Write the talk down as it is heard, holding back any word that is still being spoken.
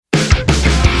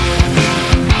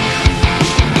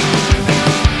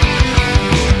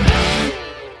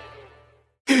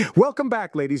Welcome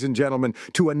back, ladies and gentlemen,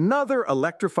 to another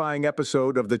electrifying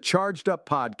episode of the Charged Up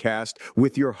Podcast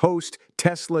with your host,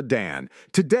 Tesla Dan.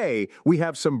 Today, we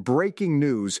have some breaking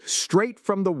news straight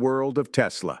from the world of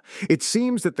Tesla. It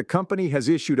seems that the company has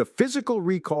issued a physical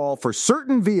recall for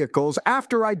certain vehicles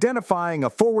after identifying a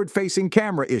forward-facing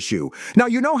camera issue. Now,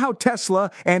 you know how Tesla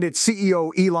and its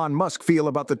CEO Elon Musk feel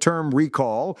about the term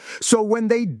recall, so when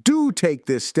they do take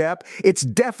this step, it's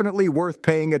definitely worth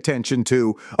paying attention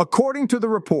to. According to the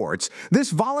reports, this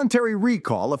voluntary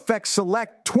recall affects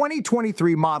select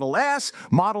 2023 Model S,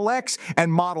 Model X,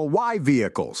 and Model Y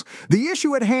vehicles. The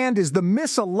issue at hand is the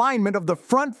misalignment of the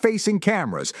front-facing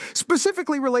cameras,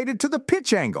 specifically related to the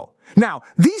pitch angle. Now,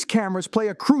 these cameras play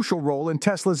a crucial role in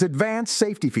Tesla's advanced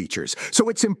safety features, so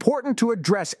it's important to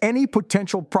address any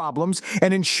potential problems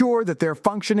and ensure that they're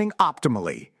functioning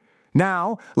optimally.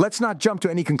 Now, let's not jump to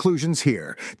any conclusions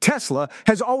here. Tesla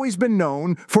has always been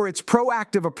known for its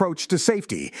proactive approach to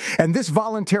safety, and this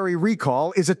voluntary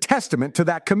recall is a testament to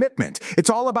that commitment. It's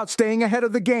all about staying ahead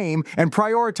of the game and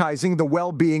prioritizing the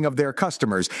well-being of their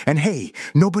customers. And hey,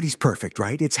 nobody's perfect,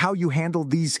 right? It's how you handle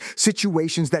these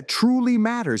situations that truly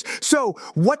matters. So,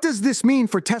 what does this mean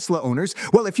for Tesla owners?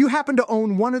 Well, if you happen to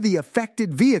own one of the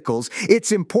affected vehicles,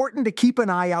 it's important to keep an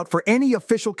eye out for any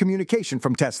official communication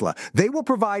from Tesla. They will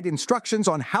provide instructions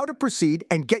on how to proceed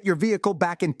and get your vehicle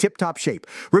back in tip-top shape.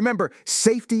 Remember,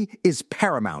 safety is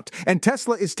paramount, and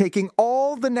Tesla is taking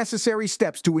all the necessary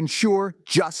steps to ensure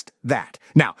just that.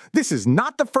 Now, this is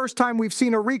not the first time we've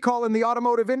seen a recall in the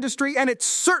automotive industry, and it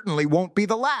certainly won't be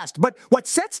the last. But what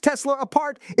sets Tesla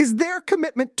apart is their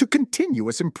commitment to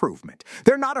continuous improvement.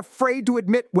 They're not afraid to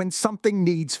admit when something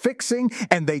needs fixing,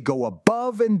 and they go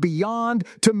above and beyond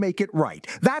to make it right.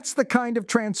 That's the kind of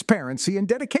transparency and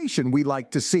dedication we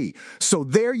like to see. So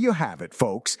there you have it,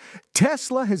 folks.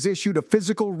 Tesla has issued a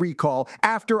physical recall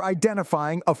after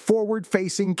identifying a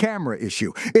forward-facing camera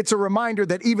issue. It's a reminder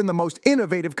that even the most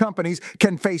innovative companies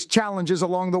can face challenges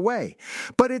along the way.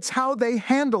 But it's how they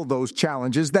handle those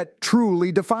challenges that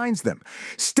truly defines them.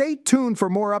 Stay tuned for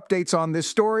more updates on this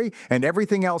story and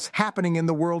everything else happening in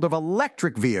the world of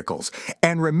electric vehicles.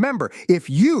 And remember, if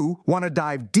you want to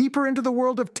dive deeper into the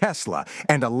world of Tesla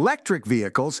and electric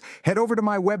vehicles, head over to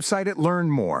my website at Learn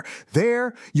More.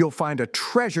 There, you'll find a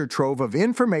treasure trove of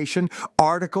information,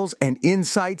 articles, and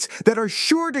insights that are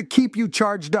sure to keep you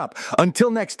charged up. Until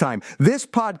next time, this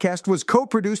podcast was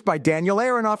co-produced by Daniel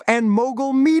Aronoff and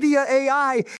Mogul Media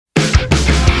AI.